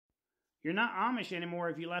You're not Amish anymore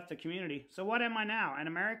if you left the community. So what am I now? An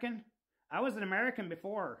American? I was an American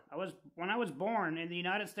before. When I was born in the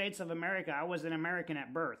United States of America, I was an American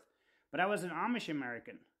at birth. But I was an Amish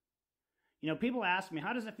American. You know, people ask me,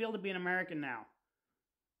 how does it feel to be an American now?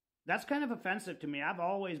 That's kind of offensive to me. I've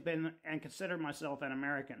always been and considered myself an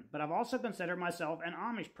American. But I've also considered myself an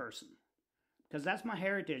Amish person. Because that's my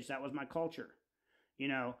heritage. That was my culture. You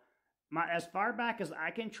know, as far back as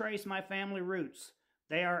I can trace my family roots,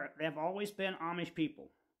 they have always been Amish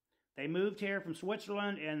people. They moved here from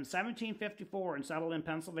Switzerland in 1754 and settled in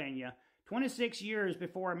Pennsylvania, 26 years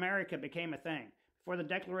before America became a thing, before the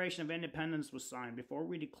Declaration of Independence was signed, before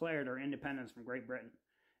we declared our independence from Great Britain.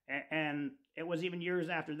 And it was even years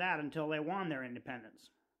after that until they won their independence.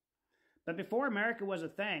 But before America was a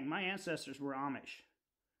thing, my ancestors were Amish.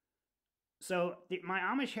 So my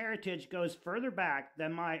Amish heritage goes further back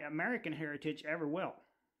than my American heritage ever will.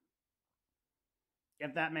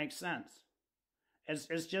 If that makes sense.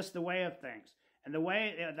 It's just the way of things. And the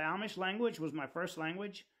Amish language was my first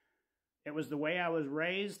language. It was the way I was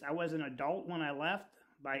raised. I was an adult when I left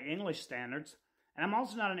by English standards. And I'm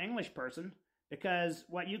also not an English person because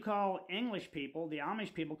what you call English people, the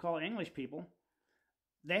Amish people call English people,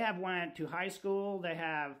 they have went to high school, they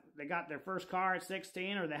got their first car at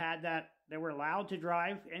 16, or they were allowed to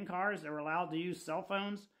drive in cars, they were allowed to use cell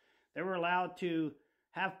phones, they were allowed to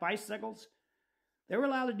have bicycles. They were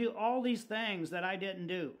allowed to do all these things that I didn't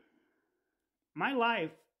do. My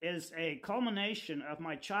life is a culmination of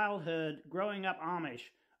my childhood growing up Amish,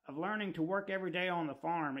 of learning to work every day on the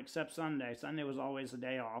farm except Sunday. Sunday was always a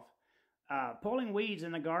day off. Pulling weeds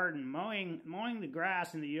in the garden, mowing the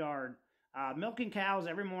grass in the yard, milking cows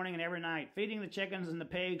every morning and every night, feeding the chickens and the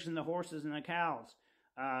pigs and the horses and the cows,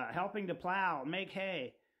 helping to plow, make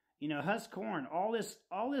hay, husk corn, all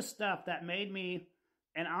this stuff that made me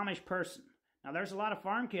an Amish person. Now, there's a lot of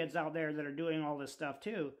farm kids out there that are doing all this stuff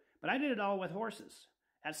too, but I did it all with horses.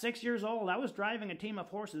 At 6 years old, I was driving a team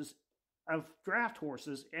of draft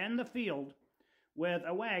horses in the field with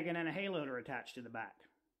a wagon and a hay loader attached to the back.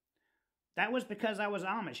 That was because I was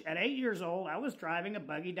Amish. At 8 years old, I was driving a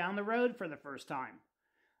buggy down the road for the first time.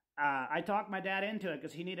 I talked my dad into it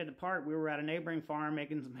because he needed a part. We were at a neighboring farm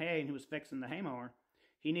making some hay, and he was fixing the hay mower.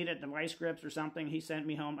 He needed the vice grips or something. He sent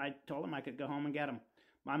me home. I told him I could go home and get them.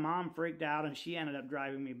 My mom freaked out, and she ended up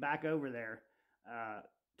driving me back over there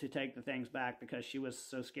to take the things back because she was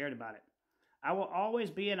so scared about it. I will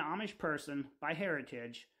always be an Amish person by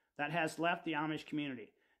heritage that has left the Amish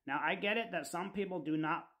community. Now, I get it that some people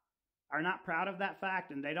are not proud of that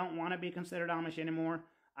fact, and they don't want to be considered Amish anymore.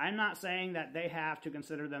 I'm not saying that they have to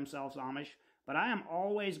consider themselves Amish, but I am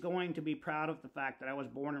always going to be proud of the fact that I was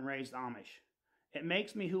born and raised Amish. It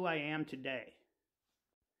makes me who I am today.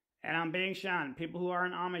 And I'm being shunned. People who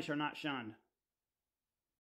aren't Amish are not shunned.